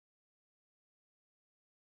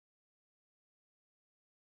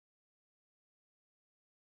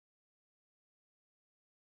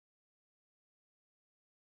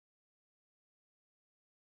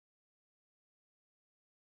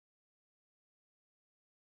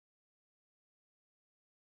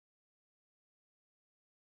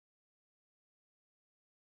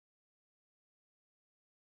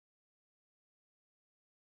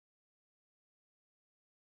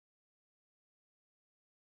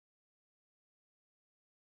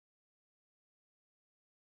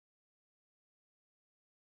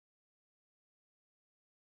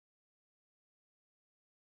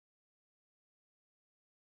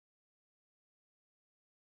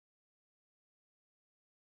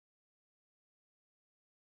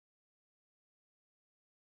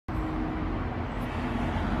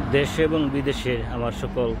দেশে এবং বিদেশে আমার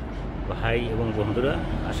সকল ভাই এবং বন্ধুরা,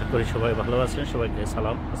 আশা করি সবাই ভালো আছেন। সবাইকে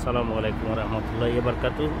আসসালামু আলাইকুম ওয়া রাহমাতুল্লাহি ওয়া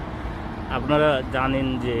বারাকাতুহু। আপনারা জানেন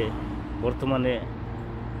যে বর্তমানে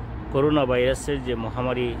করোনা ভাইরাসের যে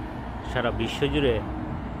মহামারী সারা বিশ্বজুড়ে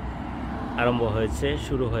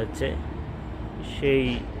শুরু হয়েছে, সেই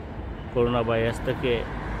করোনা ভাইরাস থেকে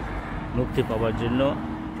মুক্তি পাওয়ার জন্য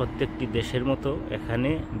প্রত্যেকটি দেশের মতো এখানে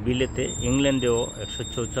বিলেতে, ইংল্যান্ডেও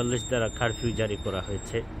 144 দ্বারা কারফিউ জারি করা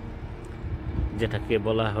হয়েছে, যেটাকে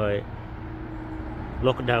বলা হয়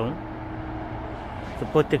লকডাউন। তো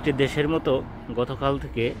প্রত্যেকটি দেশের মতো গতকাল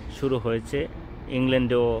থেকে শুরু হয়েছে,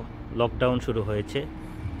 ইংল্যান্ডেও লকডাউন শুরু হয়েছে।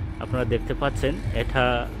 আপনারা দেখতে পাচ্ছেন, এটা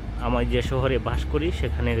আমি যে শহরে বাস করি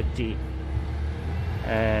সেখানের একটি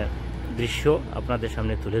দৃশ্য আপনাদের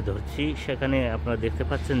সামনে তুলে ধরছি। সেখানে আপনারা দেখতে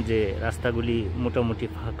পাচ্ছেন যে রাস্তাগুলি মোটামুটি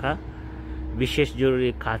ফাঁকা, বিশেষ জরুরি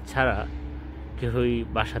কাজ ছাড়া কেউই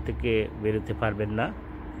বাসা থেকে বেরোতে পারবেন না।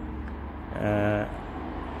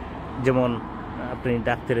 যেমন আপনি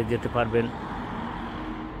ডাক্তারে যেতে পারবেন,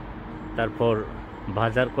 তারপর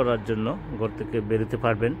বাজার করার জন্য ঘর থেকে বেরোতে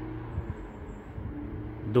পারবেন,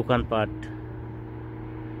 দোকানপাট,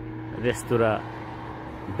 রেস্তোরাঁ,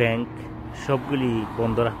 ব্যাংক সবগুলি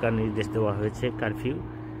বন্ধ রাখার নির্দেশ দেওয়া হয়েছে। কারফিউ,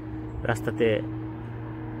 রাস্তাতে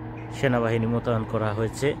সেনাবাহিনী মোতায়েন করা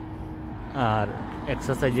হয়েছে। আর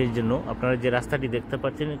এক্সারসাইজের জন্য আপনারা যে রাস্তাটি দেখতে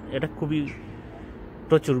পাচ্ছেন, এটা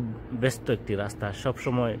প্রচুর ব্যস্ত একটি রাস্তা, সব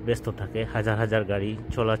সময় ব্যস্ত থাকে, হাজার হাজার গাড়ি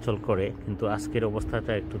চলাচল করে। কিন্তু আজকের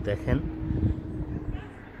অবস্থাটা একটু দেখেন।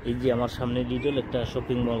 এই যে আমার সামনে লিটল একটা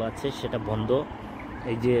শপিং মল আছে, সেটা বন্ধ।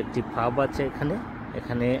 এই যে একটি পাব আছে,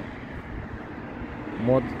 এখানে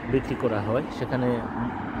মদ বিক্রি করা হয়। সেখানে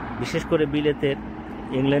বিশেষ করে বিলেতের,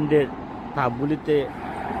 ইংল্যান্ডের পাবগুলিতে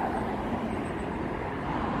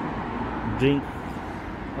ড্রিঙ্ক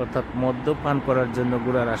অর্থাৎ মদ্যপান করার জন্য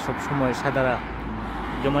বুড়ারা সবসময় সাদারা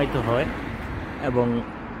জমাইতে হয় এবং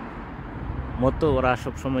মদ ওরা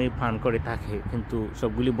সবসময় পান করে থাকে, কিন্তু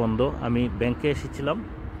সবগুলি বন্ধ। আমি ব্যাংকে এসেছিলাম,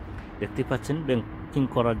 দেখতে পাচ্ছেন ব্যাংকিং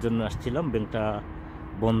করার জন্য আসছিলাম, ব্যাংকটা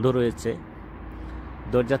বন্ধ রয়েছে।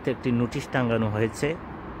 দরজাতে একটি নোটিশ টাঙানো হয়েছে,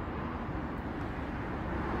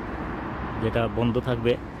 যেটা বন্ধ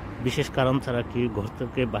থাকবে, বিশেষ কারণ ছাড়া কি ঘর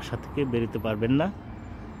থেকে, বাসা থেকে বেরোতে পারবেন না।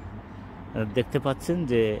 দেখতে পাচ্ছেন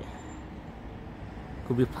যে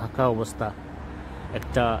খুবই ফাঁকা অবস্থা,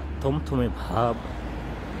 একটা থমথমে ভাব,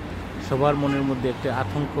 সবার মনের মধ্যে একটা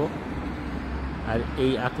আতঙ্ক। আর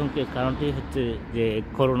এই আতঙ্কের কারণটি হচ্ছে যে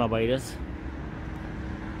করোনা ভাইরাস।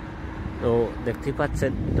 তো দেখতেই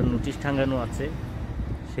পাচ্ছেন একটা নোটিশ টাঙানো আছে,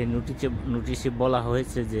 সেই নোটিশে বলা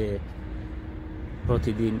হয়েছে যে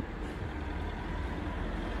প্রতিদিন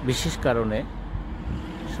বিশেষ কারণে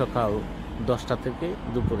সকাল 10টা থেকে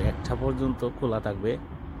দুপুর 1টা পর্যন্ত খোলা থাকবে।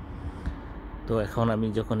 তো এখন আমি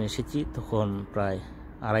যখন এসেছি তখন প্রায়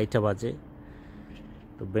 2:30 বাজে,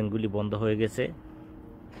 তো ব্যাংকগুলি বন্ধ হয়ে গেছে।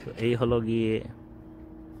 তো এই হলো গিয়ে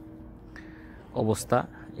অবস্থা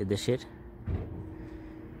এদেশের।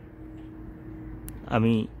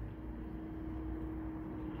 আমি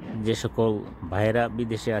যে সকল ভাইয়েরা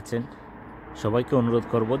বিদেশে আছেন সবাইকে অনুরোধ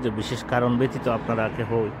করব যে বিশেষ কারণ ব্যতীত আপনারা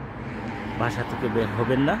কেউ বাসা থেকে বের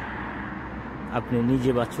হবেন না। আপনি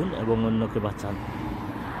নিজে বাঁচুন এবং অন্যকে বাঁচান।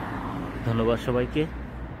 ধন্যবাদ সবাইকে।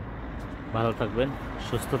 ভালো থাকবেন,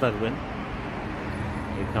 সুস্থ থাকবেন,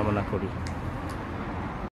 এই কামনা করি।